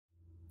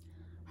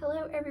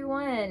Hello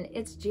everyone,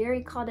 it's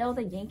Jerry Caudell,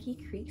 the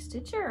Yankee Creek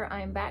Stitcher.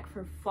 I'm back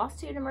for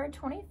Flosstube number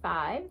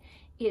 25.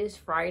 It is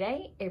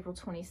Friday, April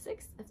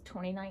 26th of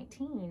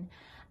 2019.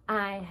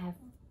 I have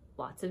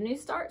lots of new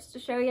starts to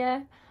show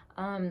you.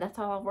 That's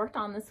all I've worked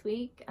on this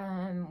week.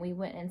 We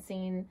went and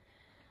seen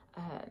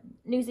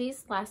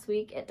Newsies last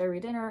week at Derby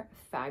Dinner.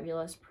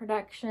 Fabulous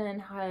production,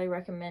 highly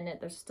recommend it.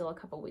 There's still a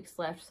couple weeks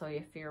left, so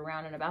if you're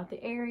around and about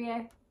the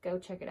area, go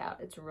check it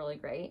out. It's really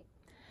great.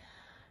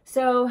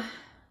 So,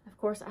 of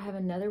course, I have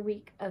another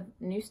week of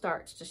new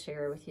starts to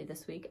share with you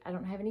this week. I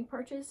don't have any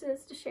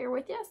purchases to share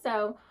with you,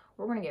 so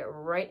we're going to get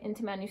right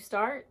into my new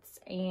starts.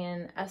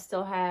 And I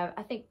still have,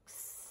 I think,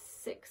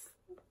 6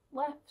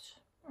 left,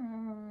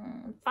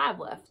 5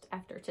 left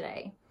after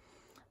today.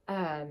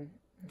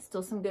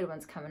 Still some good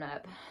ones coming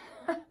up.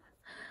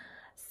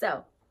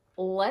 So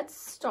let's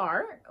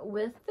start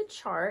with the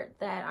chart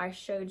that I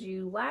showed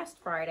you last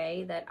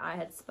Friday that I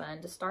had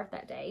spun to start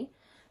that day.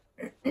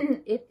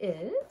 It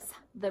is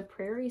the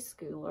Prairie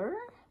Schooler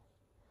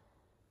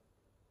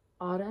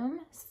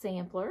Autumn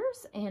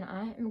Samplers, and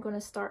I am going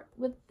to start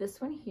with this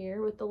one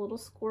here with the little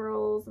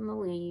squirrels and the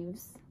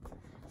leaves.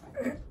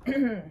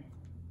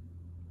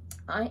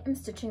 I am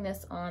stitching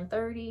this on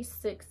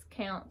 36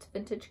 count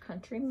Vintage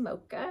Country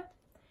Mocha,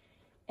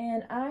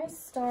 and I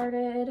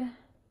started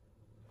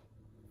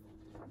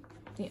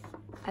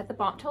at the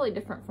bottom, totally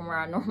different from where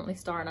I normally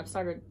start. I've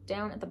started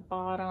down at the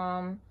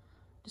bottom,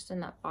 just in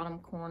that bottom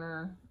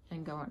corner,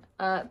 and going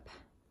up,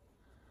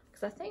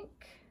 because I think,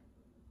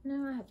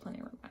 no, I have plenty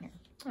of room down here.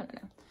 I don't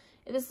know.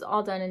 This is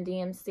all done in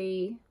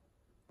DMC.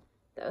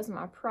 That was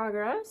my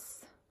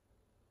progress,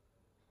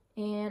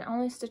 and I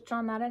only stitched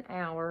on that an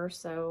hour,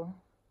 so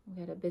we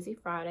had a busy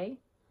Friday.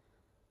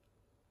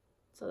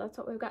 So that's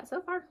what we've got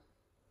so far.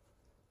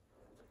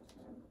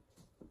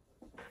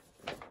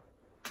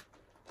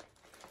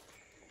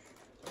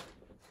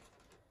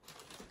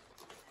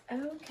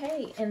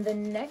 Okay, and the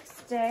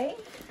next day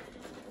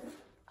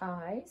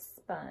I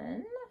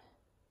spun,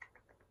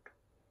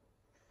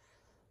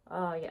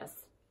 oh yes,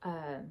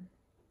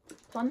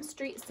 Plum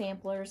Street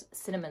Samplers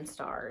Cinnamon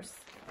Stars.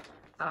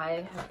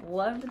 I have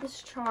loved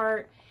this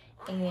chart,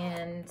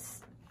 and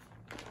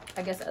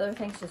I guess other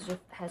things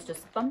has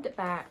just bumped it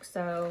back,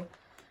 so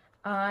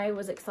I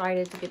was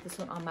excited to get this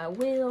one on my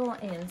wheel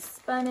and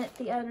spun it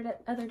the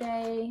other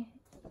day.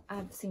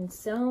 I've seen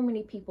so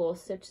many people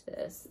stitch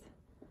this.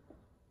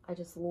 I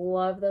just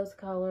love those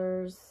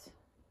colors.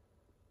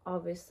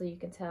 Obviously, you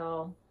can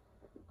tell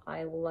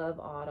I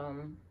love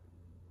autumn.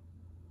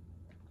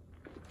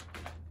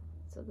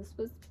 So this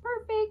was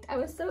perfect. I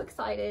was so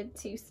excited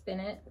to spin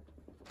it.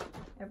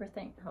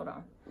 Everything, hold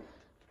on.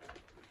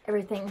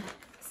 Everything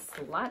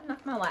sliding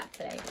off my lap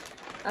today.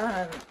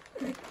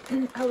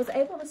 I was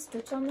able to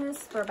stitch on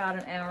this for about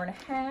an hour and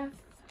a half.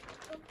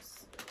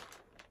 Oops.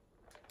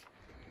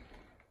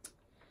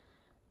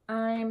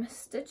 I'm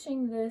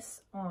stitching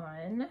this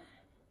on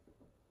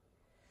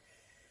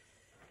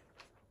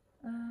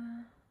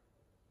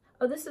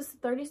oh, this is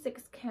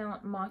 36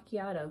 count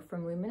Macchiato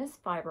from Luminous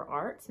Fiber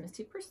Arts,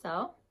 Misty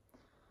Purcell.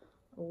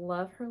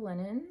 Love her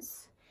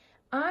linens.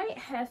 I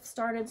have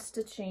started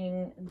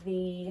stitching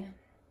the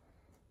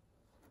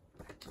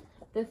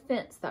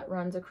fence that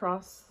runs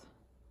across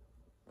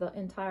the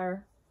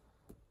entire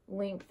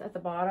length at the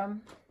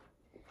bottom,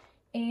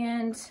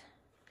 and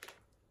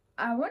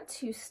I want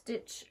to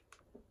stitch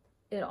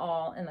it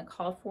all in the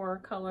called for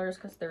colors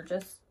because they're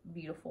just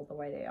beautiful the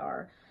way they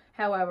are.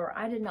 However,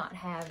 I did not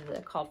have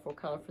the called for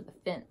color for the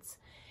fence,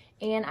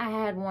 and I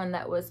had one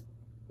that was,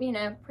 you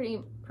know,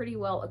 pretty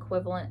well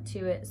equivalent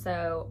to it,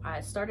 so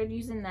I started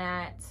using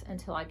that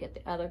until I get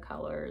the other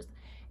colors.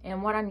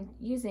 And what I'm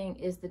using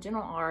is the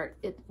General Art.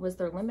 It was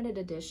their limited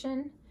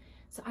edition,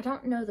 so I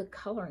don't know the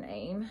color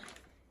name,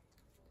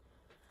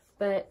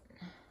 but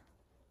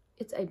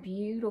it's a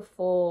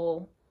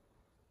beautiful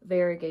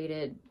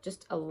variegated,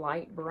 just a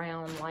light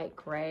brown, light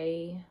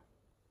gray.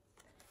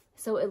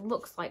 So it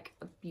looks like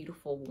a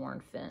beautiful worn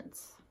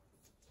fence.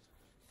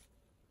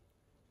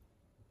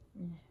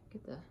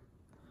 Get the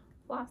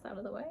floss out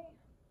of the way.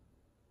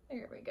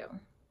 There we go.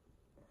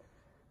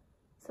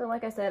 So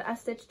like I said, I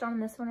stitched on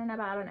this one in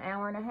about an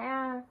hour and a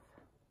half.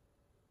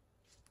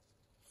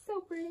 So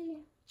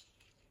pretty.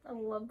 I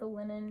love the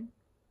linen.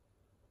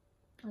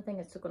 I think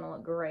it's going to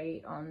look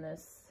great on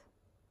this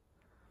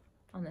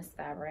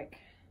fabric.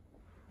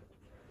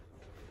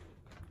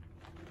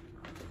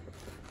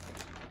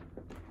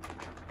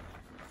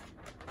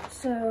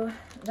 So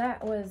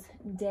that was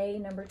day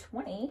number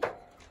 20.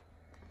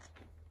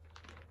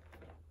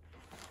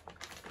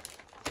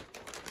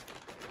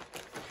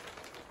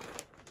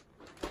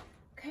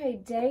 Okay,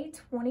 day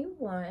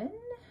 21.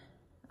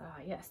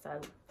 Yes, I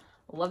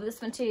love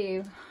this one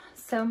too.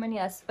 So many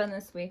I spun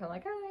this week. I'm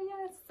like, oh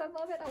yes, I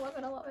love it, I love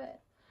it, I love it.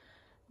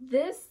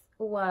 This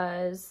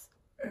was,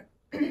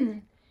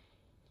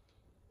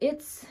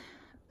 it's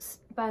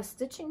by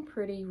Stitching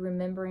Pretty,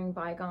 Remembering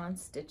Bygone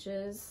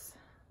Stitches.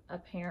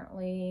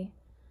 Apparently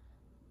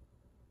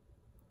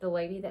the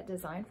lady that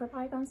designed for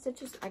Bygone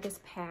Stitches, I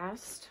guess,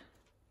 passed,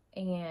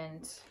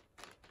 and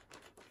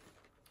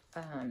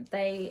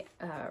they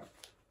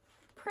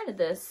printed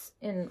this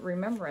in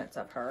remembrance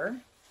of her.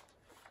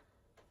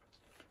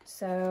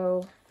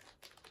 So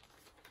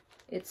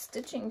It's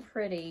Stitching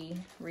Pretty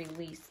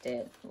released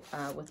it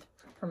with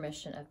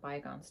permission of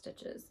Bygone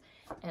Stitches.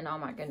 And oh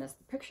my goodness,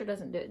 the picture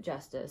doesn't do it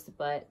justice,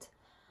 but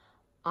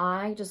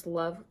I just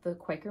love the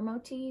Quaker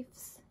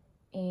motifs.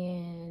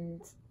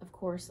 And of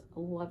course,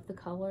 love the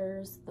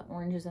colors, the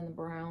oranges and the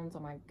browns. Oh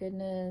my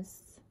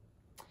goodness.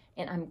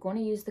 And I'm going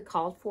to use the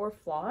called for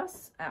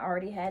floss. I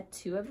already had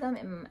 2 of them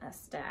in my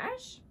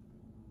stash.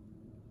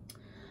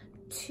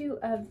 2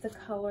 of the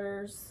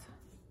colors.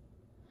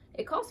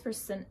 It calls for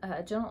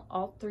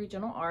all 3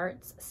 Gentle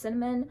Arts: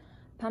 cinnamon,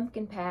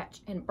 pumpkin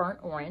patch, and burnt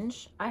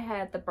orange. I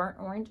had the burnt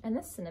orange and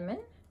the cinnamon.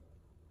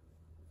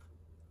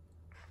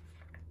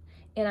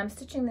 And I'm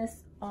stitching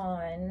this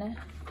on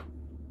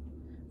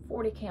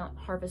 40 count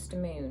Harvest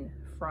Moon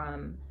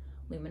from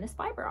Luminous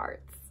Fiber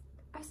Arts.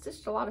 I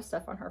stitched a lot of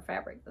stuff on her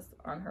fabric,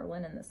 on her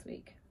linen this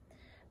week.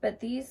 But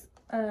these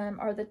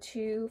are the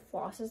 2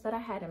 flosses that I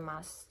had in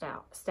my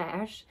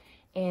stash.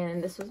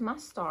 And this was my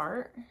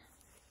start.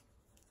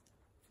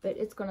 But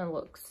it's going to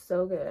look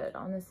so good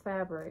on this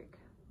fabric,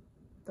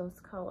 those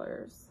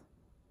colors.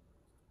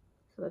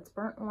 So that's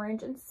burnt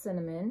orange and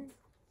cinnamon.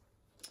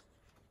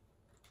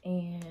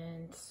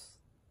 And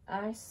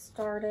I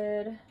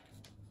started,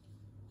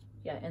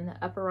 yeah, in the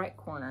upper right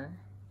corner.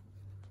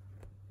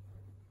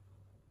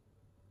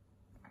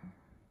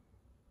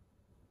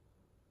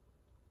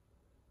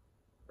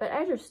 But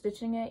as you're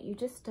stitching it, you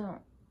just don't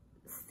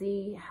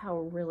see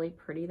how really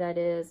pretty that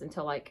is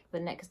until like the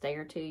next day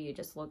or 2. You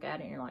just look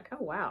at it and you're like,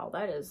 oh wow,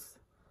 that is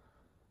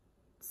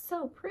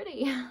so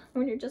pretty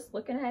when you're just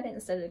looking at it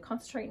instead of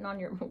concentrating on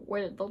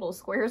where the little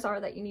squares are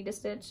that you need to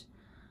stitch.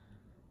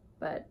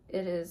 But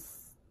it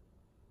is,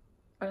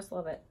 I just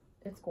love it.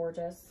 It's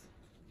gorgeous.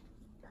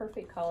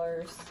 Perfect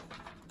colors.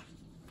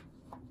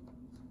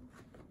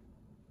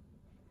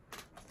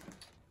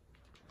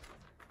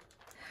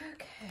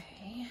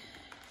 Okay.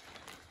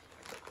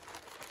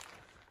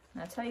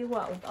 And I tell you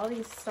what, with all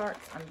these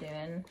starts I'm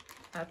doing,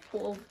 I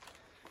pulled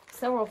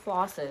several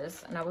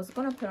flosses, and I was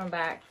going to put them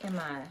back in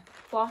my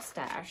floss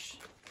stash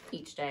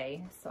each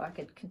day so I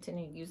could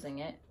continue using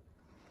it.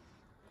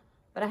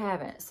 But I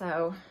haven't,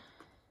 so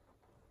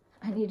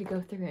I need to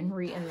go through and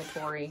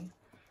re-inventory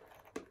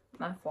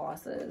my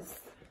flosses.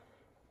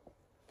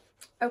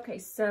 Okay,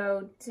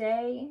 so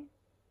day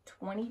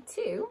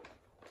 22,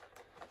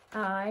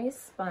 I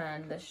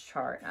spun this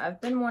chart. I've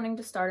been wanting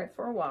to start it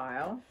for a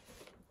while.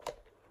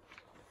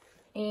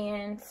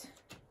 And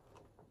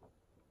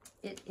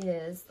it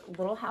is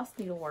Little House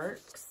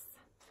Needleworks,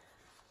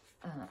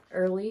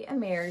 Early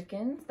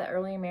Americans, the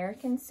Early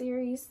American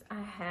series.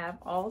 I have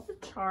all the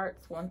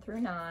charts 1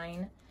 through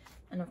 9.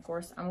 And of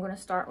course, I'm going to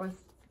start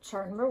with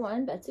chart number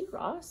 1, Betsy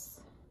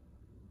Ross.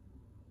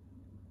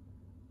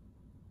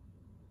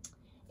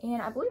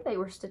 And I believe they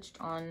were stitched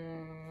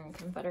on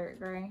Confederate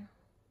gray.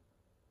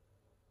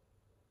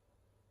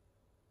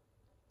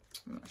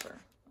 I'm not sure.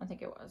 I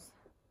think it was.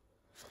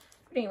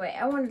 But anyway,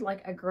 I wanted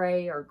like a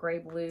gray or gray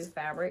blue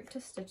fabric to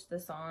stitch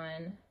this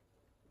on.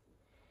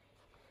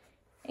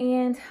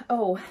 And,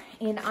 oh,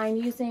 and I'm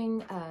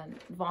using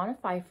Vonna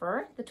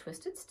Pfeiffer, the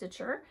Twisted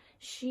Stitcher.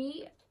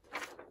 She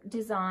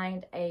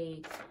designed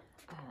a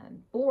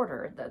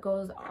border that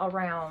goes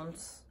around,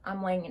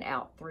 I'm laying it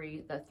out,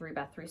 the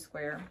 3x3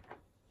 square.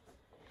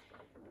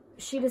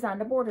 She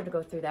designed a border to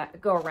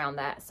go around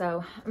that.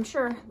 So I'm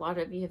sure a lot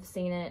of you have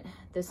seen it.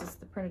 This is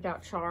the printed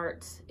out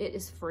chart. It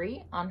is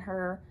free on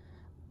her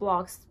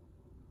blog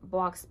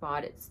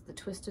spot. It's the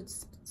Twisted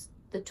Stitcher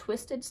the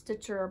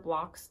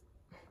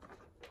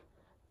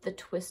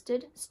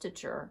Twisted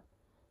Stitcher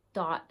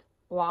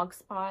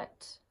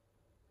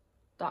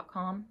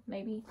 .blogspot.com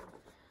maybe.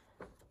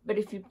 But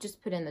if you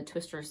just put in the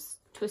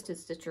Twisted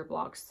Stitcher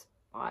blog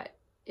spot,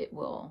 it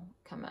will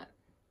come up.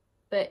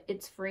 But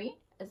it's free,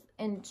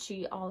 and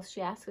all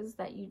she asks is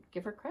that you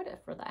give her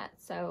credit for that.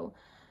 So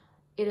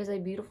it is a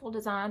beautiful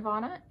design,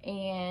 Vonna,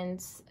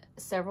 and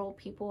several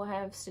people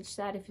have stitched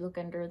that. If you look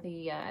under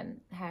the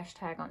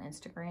hashtag on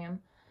Instagram,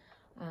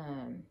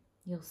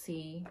 you'll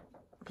see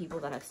people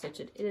that have stitched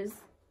it. It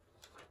is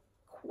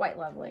quite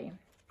lovely.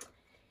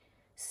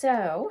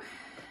 So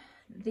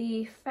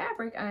the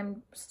fabric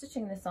I'm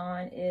stitching this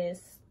on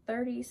is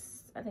 30,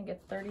 I think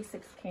it's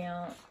 36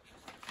 count.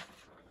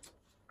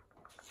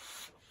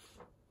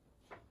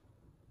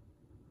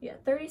 Yeah,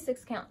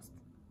 36 count.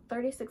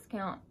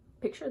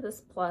 Picture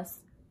This Plus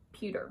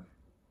pewter.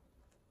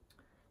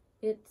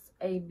 It's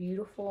a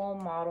beautiful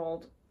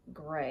mottled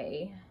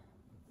gray.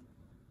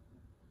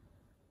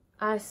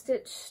 I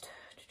stitched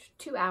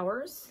 2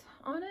 hours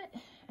on it,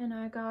 and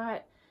I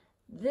got,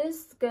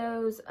 this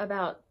goes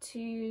about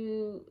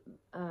 2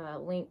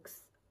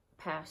 links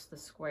past the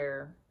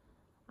square.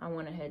 I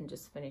went ahead and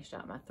just finished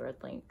out my thread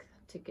link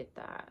to get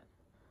that.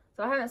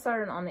 So I haven't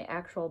started on the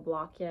actual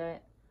block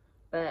yet,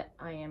 but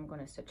I am going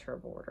to stitch her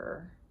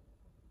border,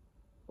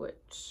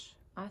 which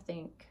I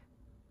think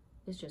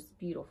is just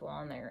beautiful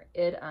on there.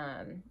 It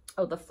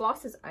oh, the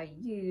flosses I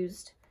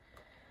used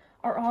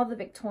are all the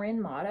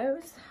Victorian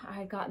mottos. I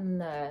had gotten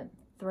the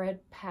thread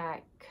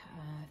pack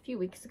a few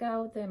weeks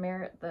ago,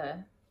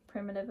 the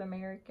Primitive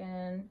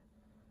American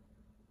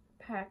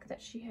pack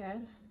that she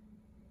had.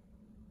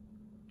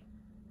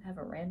 I have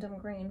a random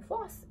green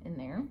floss in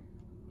there.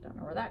 Don't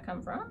know where that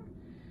come from.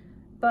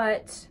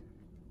 But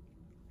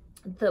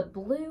the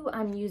blue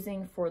I'm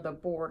using for the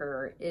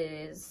border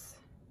is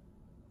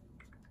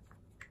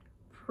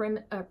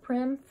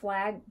Prim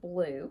Flag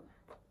Blue.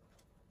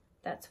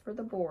 That's for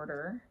the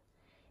border.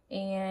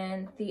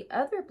 And the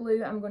other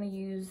blue I'm going to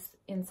use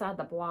inside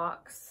the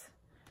blocks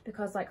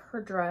because like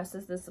her dress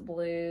is this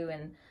blue,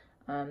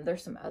 and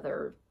there's some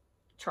other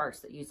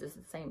charts that uses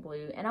the same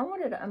blue. And I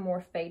wanted a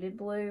more faded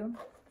blue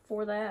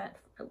for that,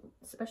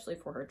 especially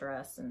for her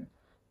dress and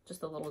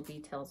just the little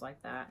details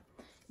like that.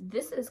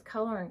 This is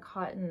Color and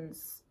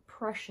Cotton's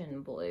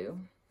Prussian blue.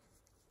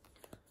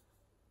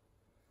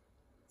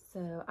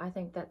 So I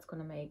think that's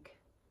going to make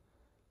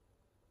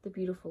the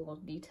beautiful little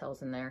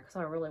details in there because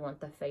I really want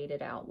the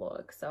faded out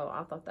look. So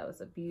I thought that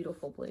was a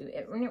beautiful blue.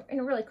 It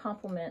really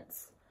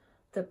complements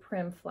the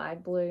Prim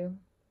Flag Blue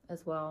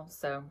as well.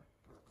 So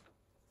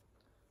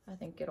I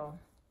think it'll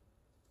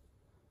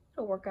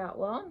work out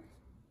well.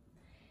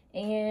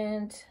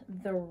 And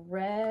the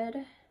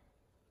red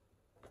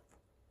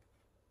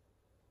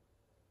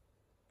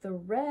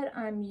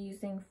I'm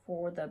using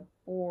for the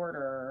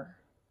border,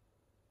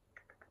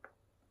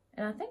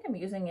 and I think I'm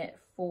using it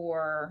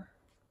for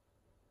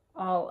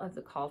all of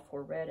the called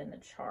for red in the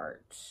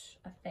chart,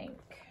 I think.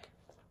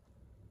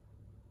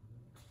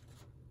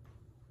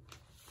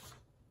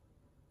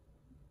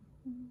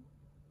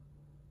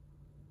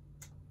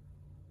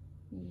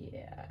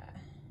 Yeah.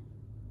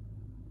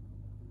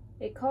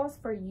 It calls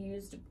for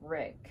used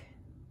brick,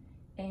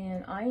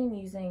 and I am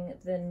using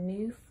the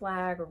New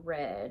Flag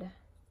Red,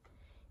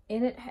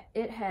 and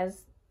it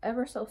has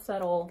ever so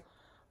subtle,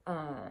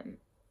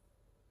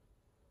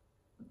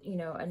 you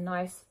know, a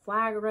nice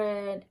flag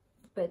red,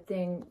 but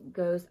then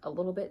goes a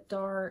little bit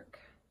dark.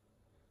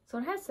 So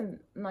it has some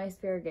nice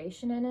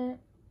variegation in it.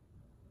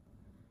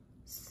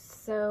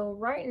 So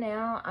right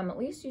now, I'm at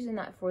least using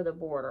that for the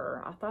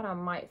border. I thought I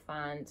might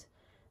find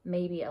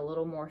maybe a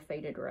little more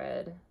faded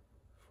red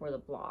for the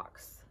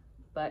blocks,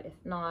 but if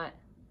not,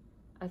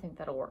 I think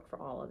that'll work for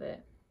all of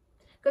it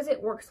because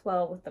it works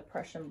well with the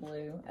Prussian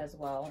blue as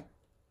well.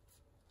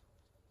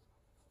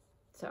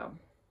 So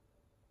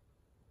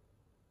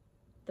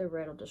the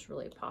red will just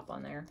really pop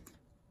on there.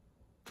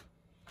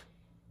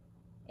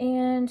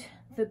 And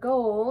the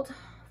gold,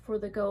 for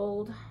the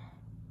gold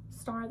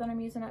star that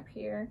I'm using up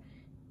here,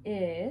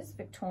 is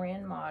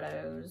Victorian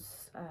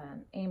Mottos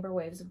Amber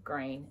Waves of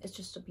Grain. It's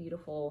just a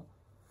beautiful,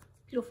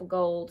 beautiful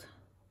gold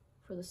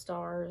for the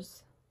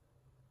stars.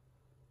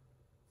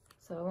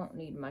 So I won't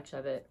need much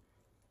of it.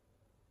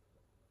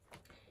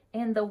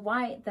 And the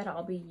white that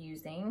I'll be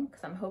using,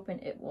 because I'm hoping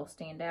it will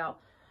stand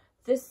out.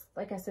 This,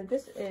 like I said,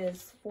 this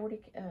is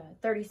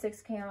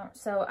 36 count.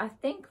 So I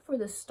think for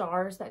the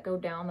stars that go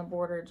down the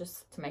border,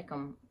 just to make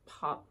them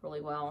pop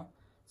really well,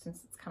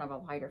 since it's kind of a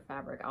lighter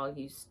fabric, I'll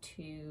use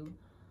 2/2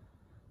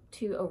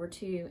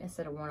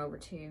 instead of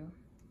 1/2.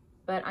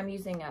 But I'm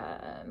using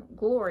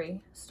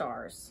Glory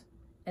stars,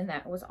 and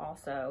that was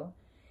also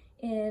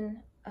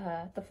in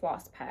the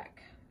floss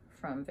pack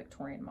from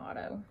Victorian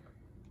Motto.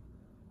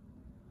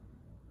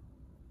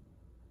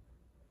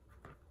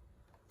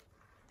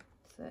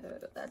 So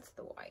that's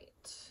the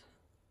white.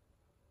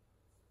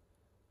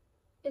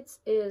 It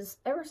is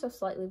ever so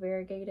slightly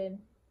variegated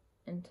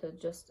into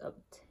just a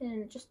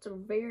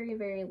very,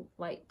 very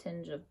light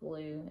tinge of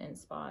blue in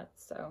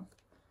spots.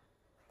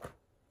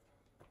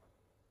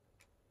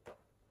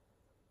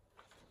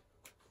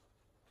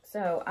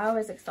 So I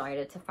was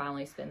excited to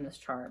finally spin this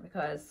chart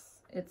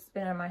because it's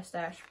been in my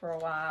stash for a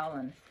while,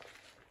 and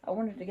I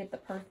wanted to get the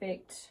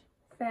perfect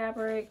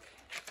fabric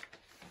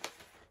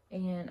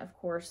and of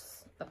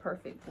course the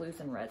perfect blues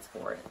and reds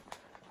for it.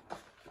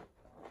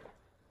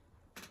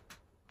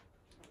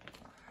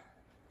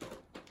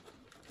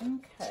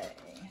 Okay,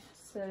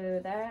 so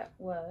that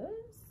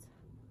was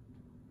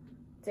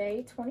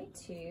day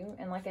 22,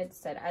 and like I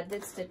said, I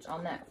did stitch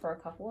on that for a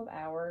couple of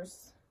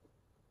hours.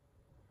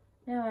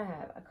 Now I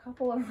have a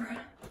couple of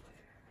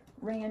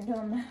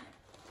random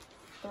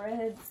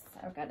threads.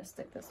 I've got to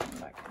stick this one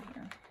back in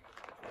here.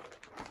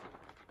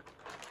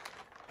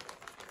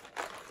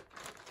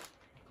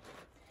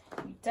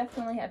 You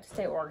definitely have to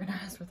stay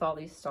organized with all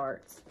these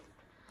starts.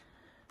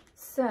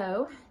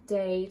 So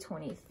day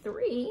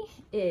 23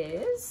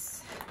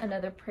 is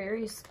another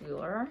Prairie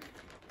Schooler,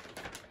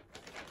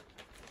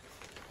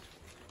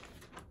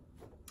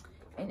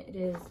 and it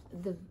is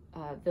the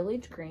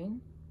Village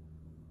Green.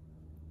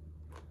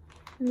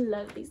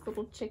 Love these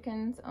little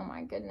chickens. Oh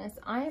my goodness.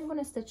 I am going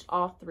to stitch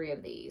all 3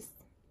 of these,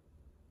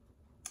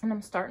 and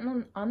I'm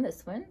starting on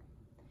this one.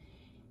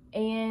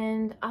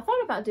 And I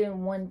thought about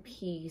doing one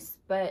piece,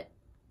 but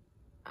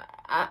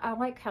I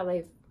like how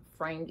they've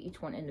framed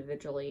each one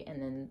individually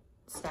and then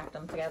stacked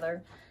them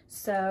together.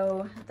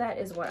 So that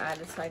is what I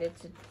decided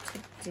to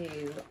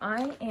do.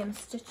 I am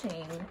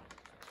stitching,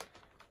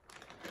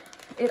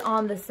 it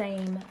on the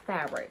same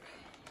fabric.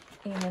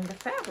 And the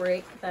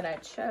fabric that I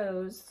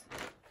chose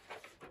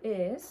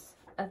is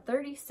a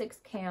 36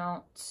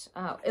 count.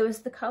 It was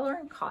the Color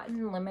and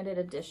Cotton limited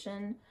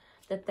edition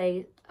that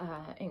they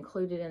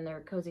included in their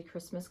Cozy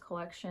Christmas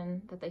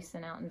collection that they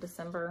sent out in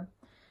December.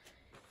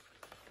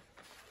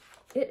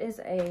 It is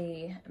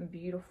a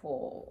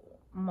beautiful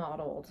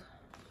mottled,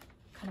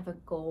 kind of a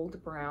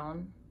gold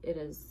brown. It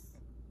is,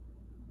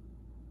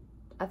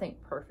 I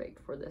think, perfect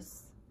for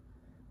this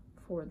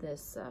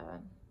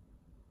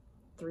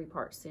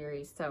three-part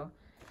series. So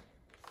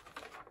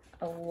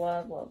I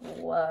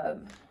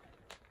love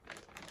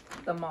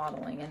the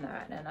modeling in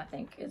that, and I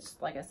think it's,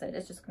 like I said,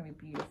 it's just going to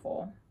be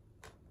beautiful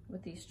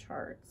with these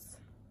charts.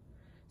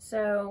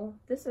 So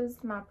this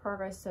is my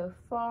progress so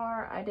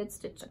far. I did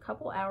stitch a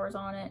couple hours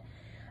on it.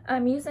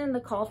 I'm using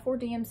the called for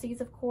DMCs,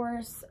 of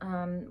course,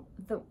 and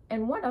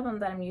one of them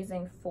that I'm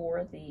using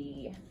for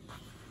the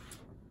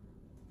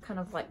kind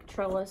of like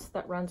trellis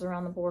that runs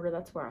around the border,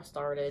 that's where I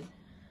started.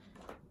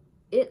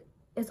 It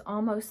is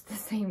almost the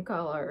same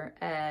color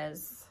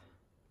as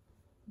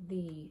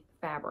the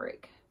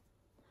fabric,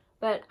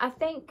 but I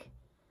think,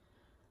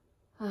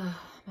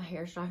 my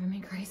hair's driving me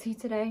crazy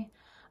today.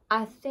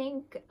 I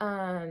think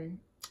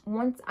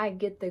once I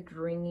get the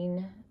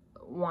green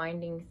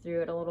winding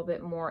through it a little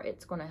bit more,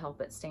 it's going to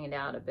help it stand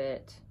out a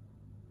bit,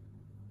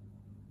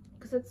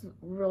 because it's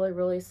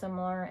really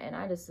similar, and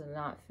I just do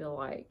not feel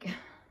like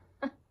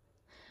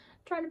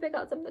trying to pick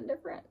out something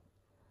different,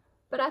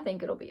 but I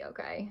think it'll be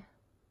okay.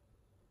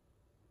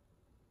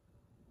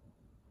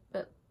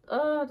 But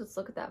oh, just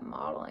look at that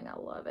modeling. I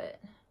love it.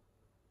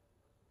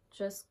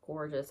 Just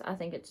gorgeous. I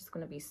think it's just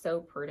going to be so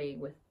pretty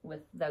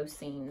with those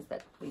scenes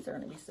that these are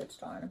going to be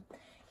stitched on.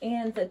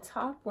 And the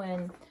top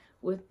one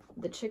with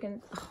the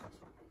chicken, oh,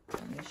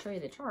 let me show you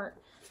the chart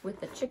with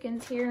the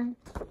chickens here.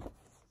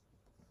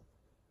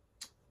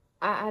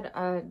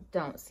 I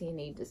don't see a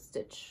need to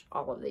stitch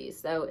all of these,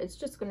 so it's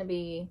just going to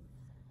be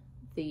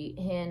the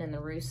hen and the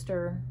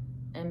rooster,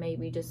 and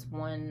maybe just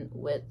one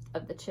width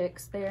of the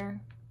chicks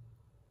there.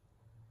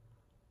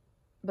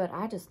 But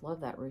I just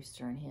love that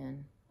rooster and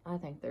hen. I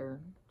think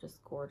they're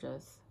just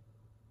gorgeous.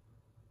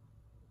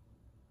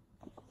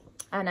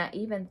 And I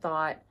even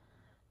thought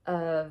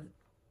of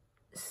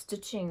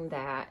stitching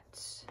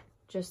that,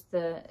 just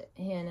the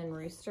hen and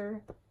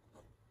rooster,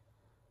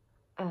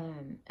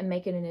 and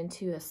making it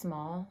into a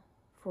small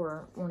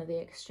for one of the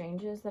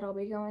exchanges that I'll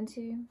be going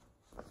to,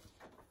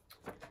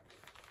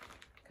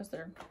 because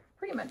they're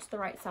pretty much the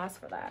right size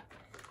for that.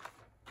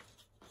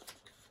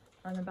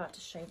 I'm about to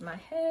shave my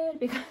head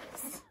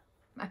because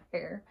my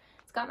hair,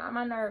 it's gotten on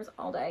my nerves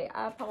all day.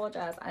 I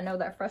apologize. I know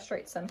that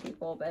frustrates some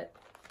people, but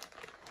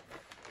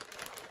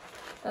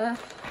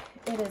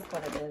it is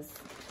what it is.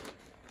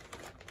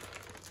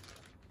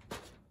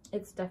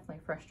 It's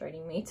definitely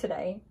frustrating me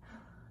today.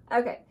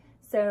 Okay,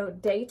 so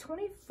day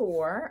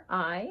 24,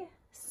 I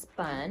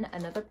spun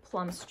another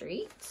Plum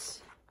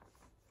Street.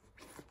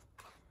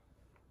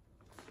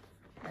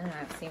 And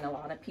I've seen a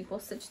lot of people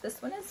stitch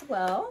this one as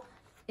well.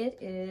 It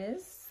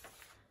is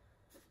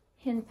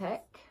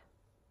henpeck.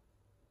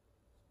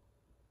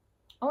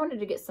 I wanted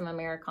to get some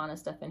Americana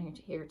stuff in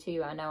here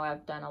too. I know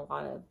I've done a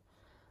lot of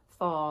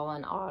fall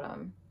and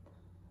autumn,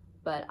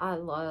 but I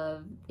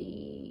love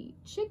the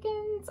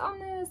chickens on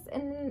this,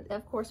 and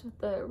of course with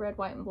the red,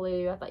 white, and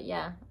blue, I thought,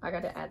 yeah, I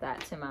got to add that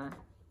to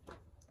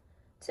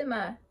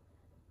my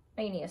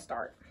Maynia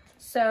start.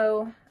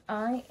 So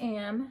I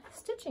am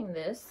stitching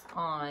this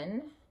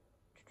on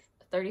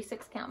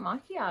 36 count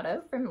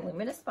macchiato from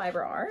Luminous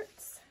Fiber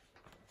Arts,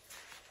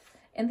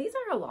 and these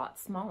are a lot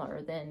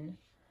smaller than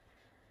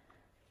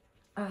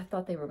I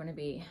thought they were going to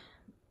be,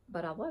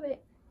 but I love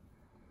it.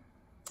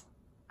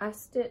 I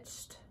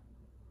stitched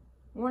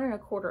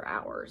 1¼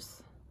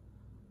 hours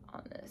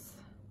on this.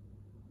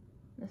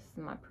 This is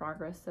my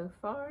progress so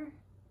far.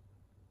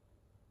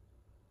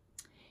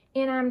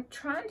 And I'm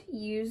trying to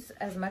use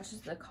as much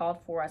as the called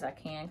for as I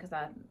can, because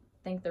I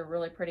think they're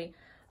really pretty.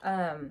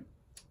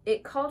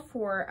 It called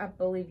for, I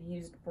believe,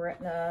 used brick.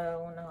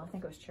 No, I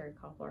think it was cherry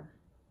cobbler.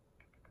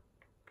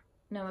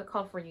 No, it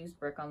called for used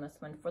brick on this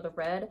one for the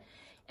red.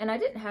 And I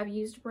didn't have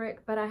used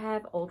brick, but I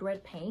have old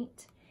red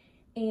paint.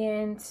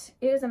 And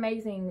it is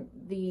amazing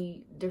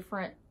the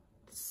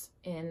difference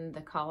in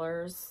the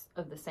colors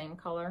of the same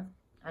color.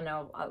 I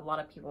know a lot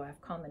of people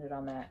have commented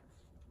on that,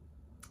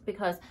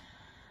 because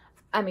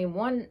I mean,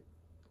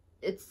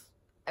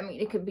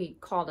 it could be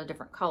called a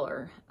different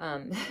color.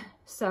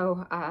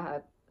 So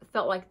I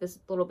felt like this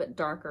little bit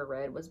darker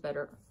red was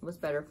better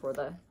for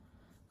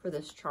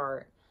this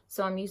chart.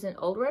 So I'm using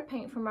old red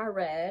paint for my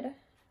red.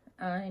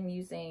 I'm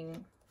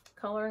using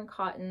Color and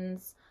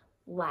Cotton's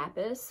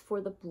lapis for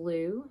the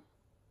blue,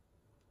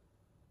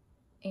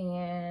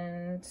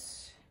 and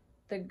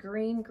the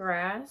green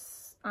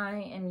grass, I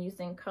am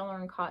using Color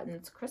and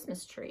Cotton's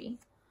Christmas tree.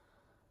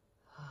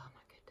 Oh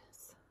my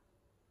goodness.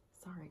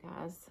 Sorry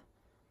guys.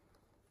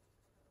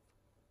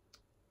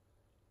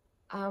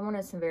 I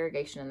wanted some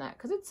variegation in that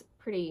because it's a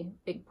pretty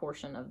big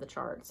portion of the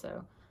chart,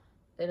 so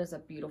it is a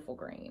beautiful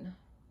green.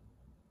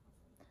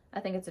 I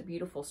think it's a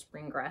beautiful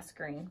spring grass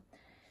green.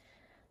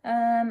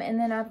 And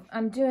then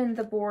I'm doing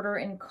the border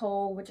in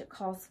coal, which it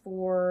calls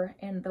for,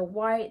 and the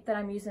white that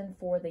I'm using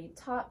for the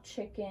top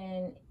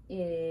chicken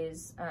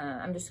is,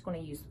 I'm just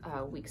going to use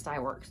Weeks Dye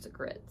Works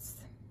grits.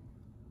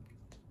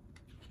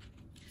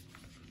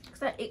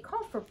 Because it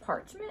called for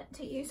parchment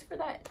to use for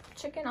that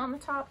chicken on the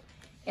top.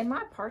 And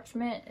my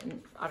parchment,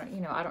 and I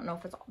don't know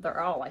if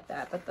they're all like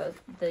that, but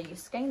the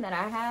skein that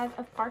I have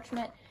of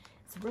parchment,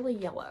 it's really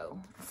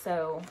yellow.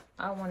 So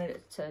I wanted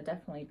it to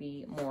definitely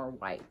be more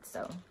white.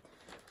 So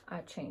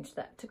I changed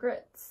that to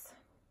grits.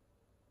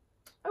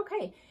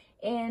 Okay,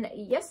 and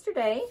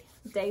yesterday,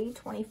 day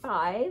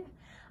 25,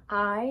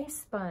 I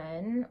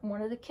spun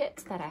one of the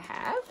kits that I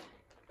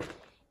have.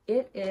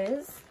 It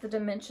is the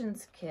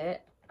Dimensions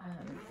kit,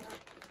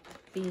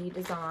 the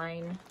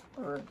design,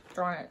 or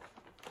drawing it,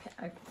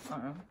 I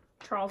don't know,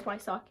 Charles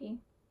Wysocki.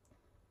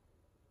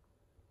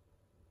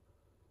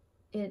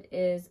 It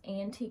is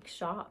Antique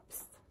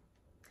Shops,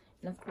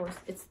 and of course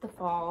it's the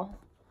fall,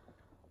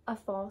 a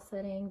fall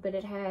setting, but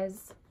it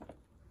has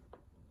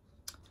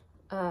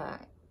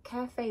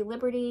Cafe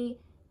Liberty,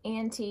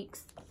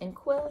 antiques, and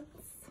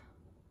quilts.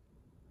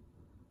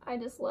 I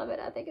just love it.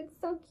 I think it's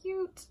so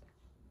cute.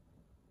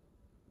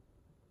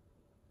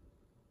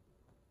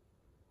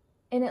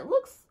 And it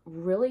looks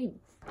really,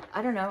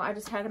 I don't know, I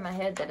just had in my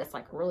head that it's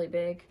like really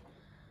big.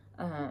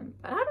 But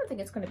I don't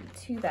think it's going to be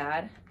too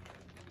bad.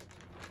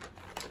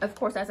 Of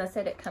course, as I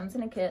said, it comes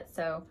in a kit,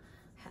 so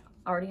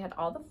I already had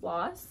all the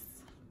floss.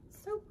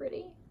 So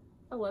pretty.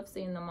 I love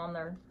seeing them on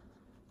their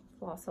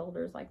floss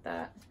holders like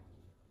that.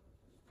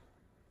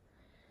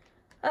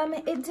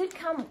 It did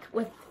come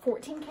with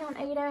 14 count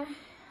Aida.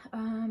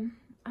 I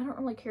don't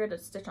really care to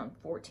stitch on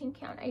 14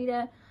 count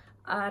Aida.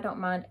 I don't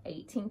mind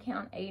 18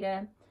 count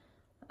Aida.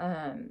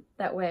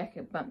 That way I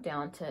could bump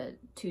down to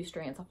 2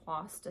 strands of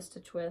floss to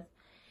stitch with.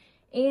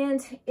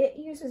 And it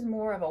uses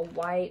more of a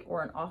white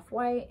or an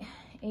off-white.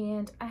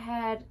 And I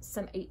had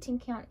some 18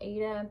 count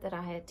Aida that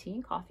I had tea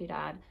and coffee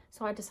dyed.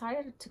 So I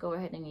decided to go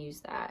ahead and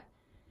use that.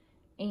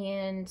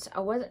 And I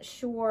wasn't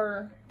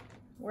sure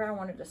where I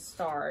wanted to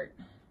start.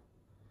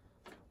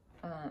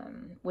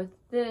 With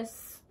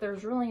this,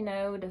 there's really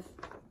no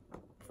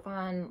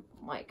defined,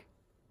 like,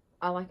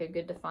 I like a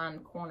good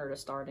defined corner to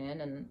start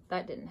in, and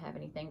that didn't have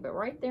anything. But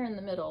right there in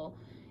the middle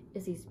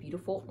is these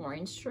beautiful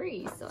orange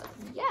trees. So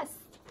yes,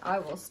 I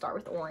will start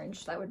with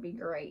orange. That would be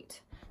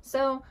great.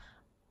 So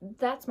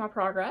that's my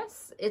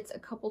progress. It's a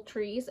couple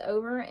trees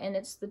over, and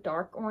it's the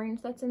dark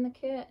orange that's in the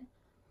kit.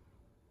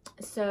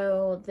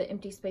 So the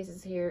empty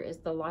spaces here is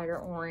the lighter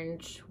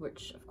orange,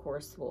 which of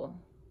course will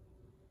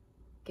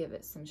give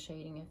it some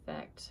shading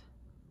effect.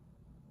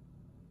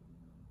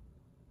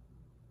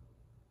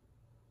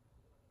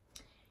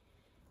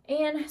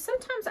 And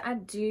sometimes I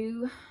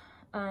do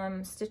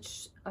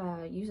stitch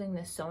using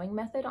the sewing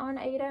method on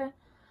Aida,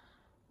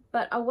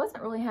 but I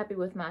wasn't really happy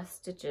with my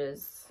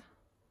stitches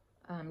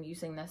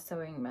using the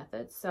sewing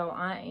method. So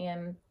I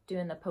am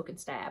doing the poke and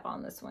stab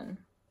on this one,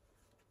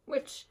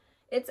 which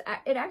it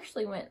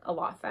actually went a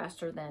lot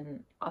faster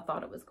than I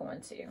thought it was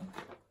going to,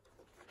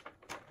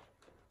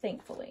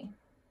 thankfully.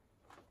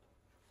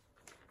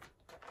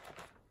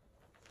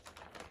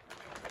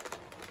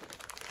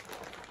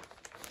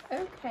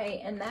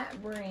 Okay, and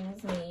that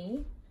brings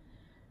me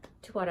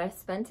to what I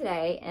spent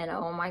today, and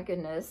oh my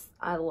goodness,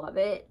 I love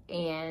it.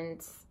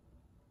 And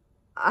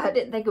I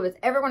didn't think it was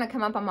ever going to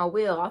come up on my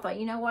wheel. I thought,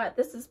 you know what,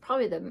 this is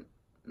probably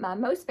my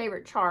most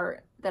favorite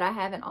chart that I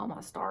have in all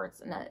my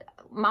starts, and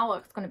my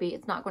luck's going to be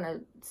it's not going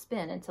to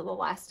spin until the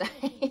last day.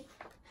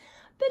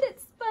 But it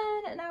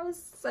spun, and I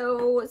was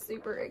so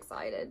super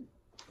excited.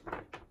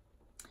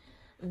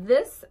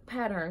 This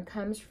pattern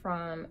comes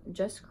from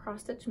Just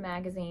Cross Stitch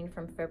magazine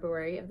from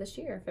February of this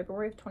year,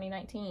 February of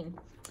 2019.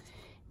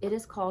 It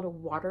is called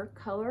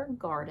Watercolor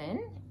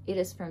Garden. It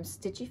is from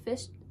Stitchy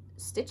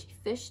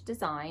Fish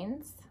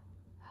Designs.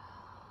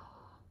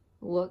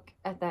 Look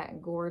at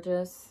that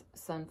gorgeous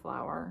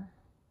sunflower.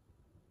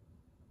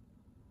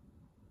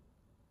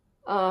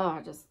 Oh,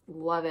 I just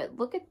love it.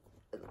 Look at,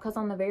 because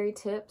on the very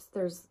tips,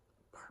 there's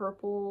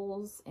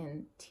purples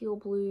and teal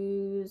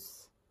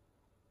blues.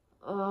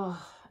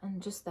 Oh, and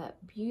just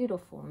that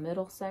beautiful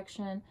middle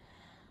section.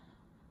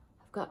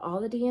 I've got all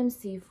the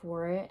DMC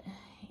for it,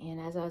 and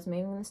as I was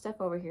moving the stuff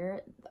over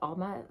here, all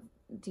my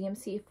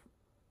DMC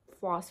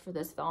floss for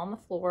this fell on the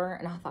floor,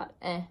 and I thought,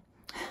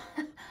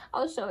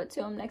 I'll show it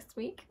to him next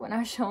week when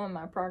I show him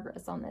my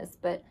progress on this.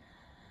 But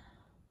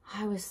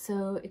I was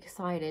so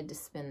excited to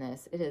spin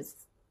this. It is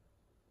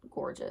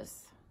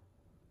gorgeous.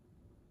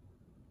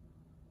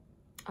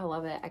 I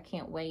love it. I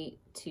can't wait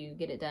to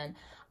get it done.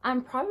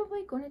 I'm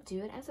probably going to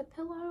do it as a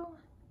pillow.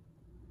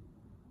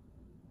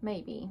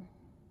 Maybe.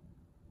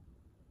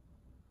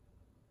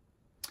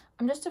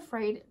 I'm just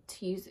afraid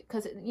to use it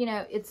because, you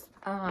know, it's,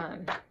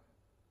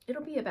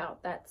 it'll be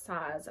about that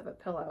size of a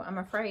pillow. I'm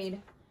afraid,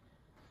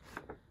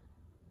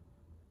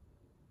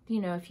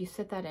 you know, if you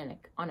sit that in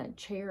on a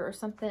chair or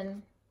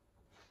something,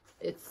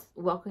 it's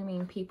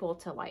welcoming people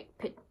to, like,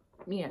 put,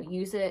 you know,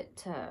 use it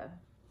to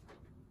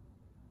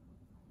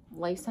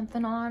lay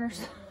something on or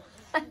something.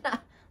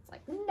 It's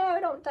like, no,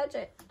 don't touch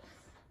it.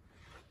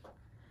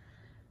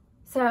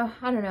 So,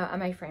 I don't know. I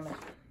may frame it.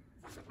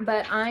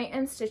 But I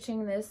am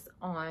stitching this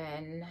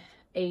on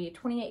a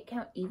 28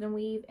 count even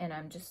weave, and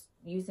I'm just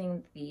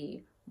using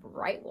the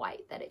bright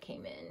white that it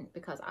came in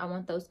because I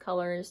want those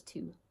colors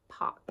to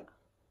pop,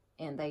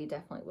 and they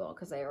definitely will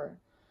because they're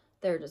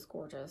just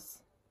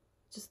gorgeous.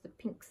 Just the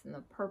pinks and the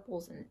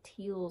purples and the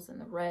teals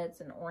and the reds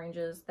and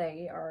oranges,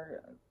 they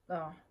are,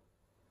 oh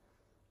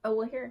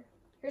well,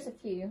 here's a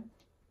few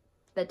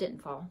that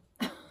didn't fall.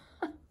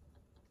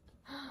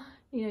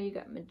 You know, you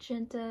got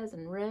magentas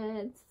and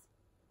reds,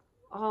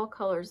 all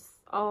colors,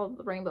 all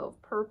the rainbow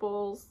of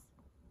purples.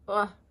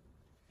 Ugh.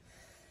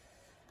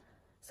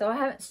 So I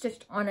haven't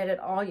stitched on it at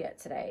all yet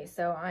today,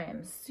 so I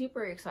am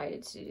super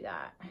excited to do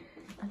that.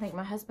 I think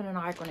my husband and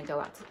I are going to go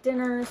out to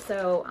dinner,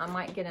 so I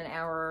might get an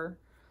hour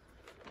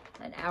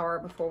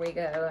before we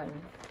go, and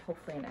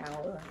hopefully an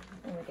hour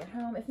when we get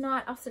home. If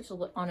not, I'll stitch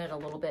on it a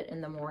little bit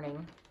in the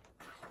morning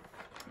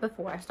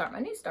before I start my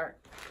new start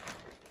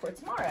for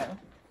tomorrow.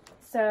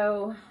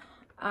 So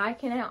I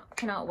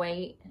cannot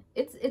wait.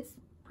 It's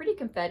pretty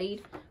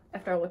confettied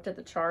after I looked at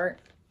the chart.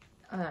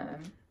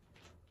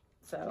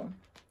 So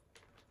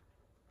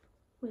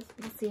we'll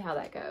see how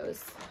that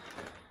goes.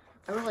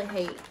 I really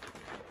hate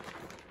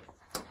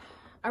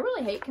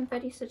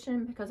confetti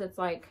stitching because it's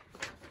like,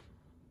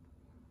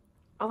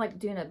 I like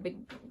doing a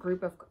big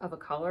group of a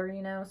color,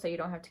 you know, so you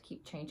don't have to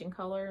keep changing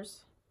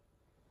colors.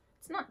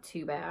 It's not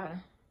too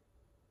bad.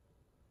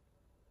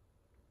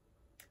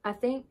 I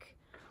think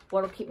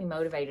what'll keep me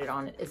motivated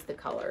on it is the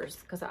colors,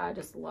 because I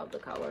just love the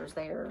colors.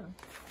 They're,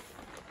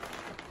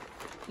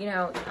 you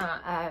know,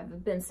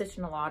 I've been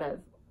stitching a lot of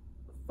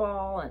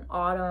fall and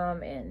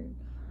autumn and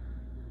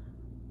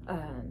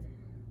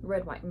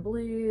red, white, and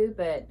blue,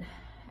 but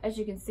as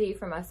you can see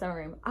from my sewing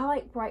room, I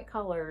like bright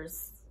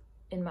colors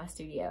in my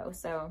studio,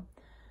 so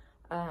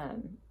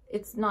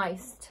it's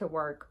nice to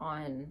work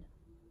on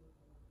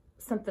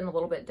something a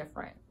little bit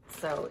different.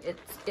 So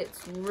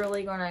it's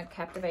really gonna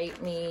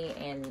captivate me,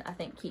 and I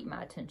think keep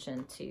my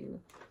attention to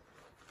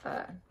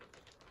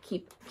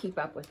keep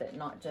up with it,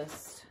 not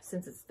just,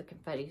 since it's the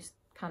confetti,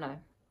 kind of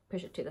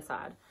push it to the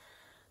side.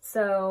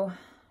 So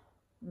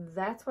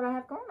that's what I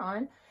have going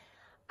on.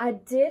 I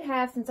did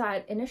have, since I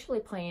had initially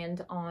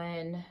planned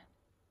on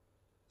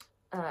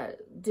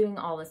doing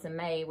all this in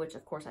May, which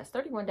of course has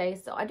 31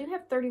 days, so I do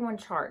have 31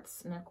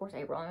 charts, and of course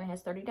April only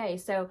has 30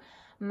 days. So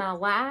my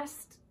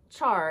last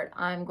chart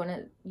I'm going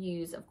to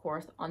use, of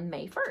course, on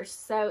May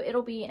 1st. So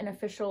it'll be an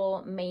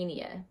official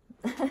Maynia,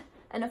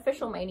 an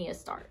official Maynia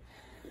start.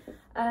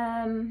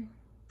 And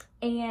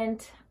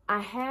I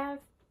have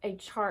a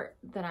chart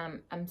that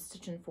I'm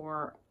stitching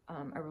for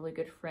a really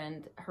good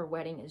friend. Her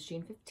wedding is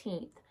June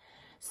 15th.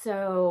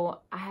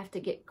 So I have to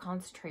get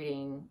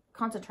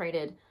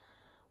concentrated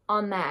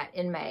on that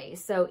in May.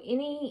 So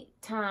any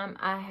time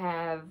I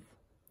have,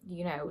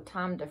 you know,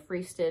 time to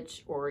free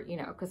stitch, or, you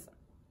know, because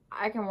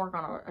I can work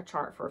on a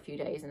chart for a few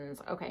days and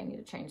it's okay, I need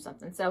to change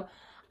something. So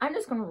I'm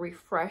just going to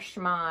refresh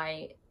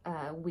my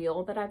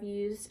wheel that I've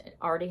used. It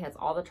already has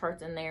all the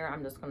charts in there.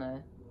 I'm just going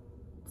to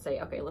say,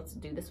 okay, let's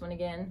do this one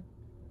again.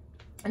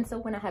 And so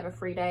when I have a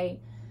free day,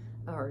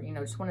 or, you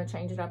know, just want to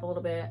change it up a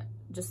little bit,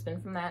 just spin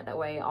from that. That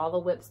way all the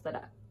whips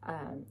that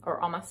or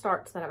all my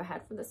starts that I've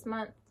had for this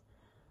month,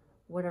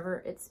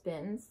 whatever it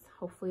spins,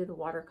 hopefully the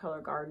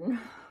watercolor garden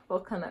will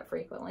come up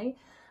frequently.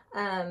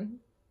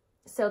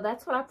 So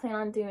that's what I plan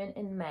on doing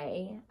in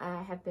May.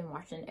 I have been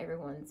watching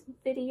everyone's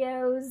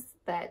videos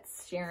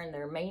that's sharing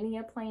their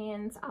Maynia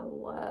plans. I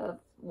love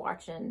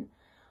watching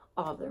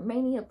all of their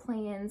Maynia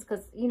plans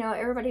because, you know,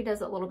 everybody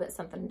does a little bit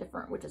something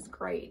different, which is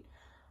great.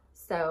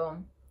 So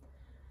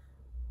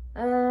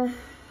I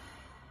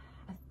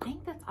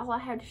think that's all I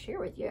had to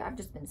share with you. I've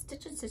just been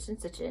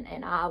stitching,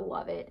 and I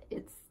love it.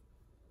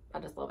 I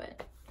just love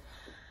it.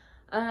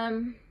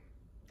 I'm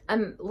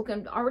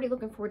already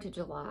looking forward to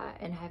July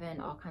and having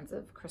all kinds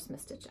of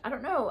Christmas stitch. I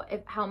don't know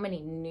how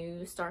many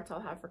new starts I'll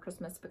have for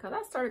Christmas, because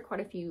I started quite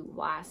a few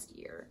last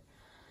year.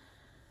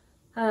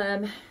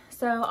 So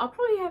I'll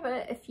probably have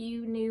a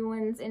few new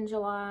ones in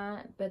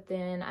July, but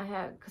then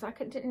because I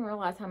didn't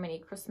realize how many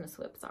Christmas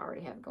whips I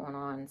already have going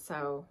on.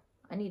 So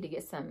I need to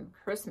get some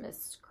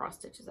Christmas cross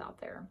stitches out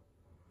there.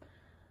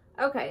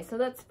 Okay, so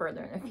that's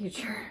further in the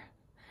future.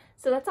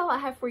 So that's all I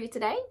have for you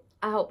today.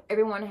 I hope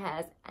everyone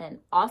has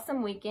an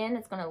awesome weekend.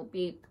 It's going to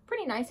be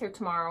pretty nice here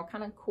tomorrow,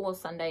 kind of cool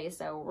Sunday.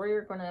 So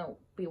we're going to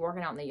be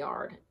working out in the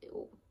yard.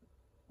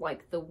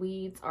 Like, the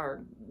weeds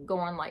are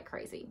going like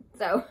crazy.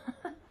 So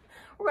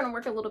we're going to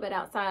work a little bit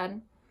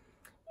outside.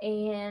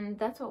 And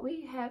that's what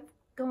we have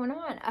going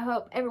on. I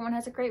hope everyone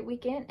has a great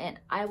weekend, and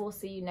I will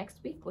see you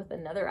next week with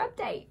another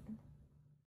update.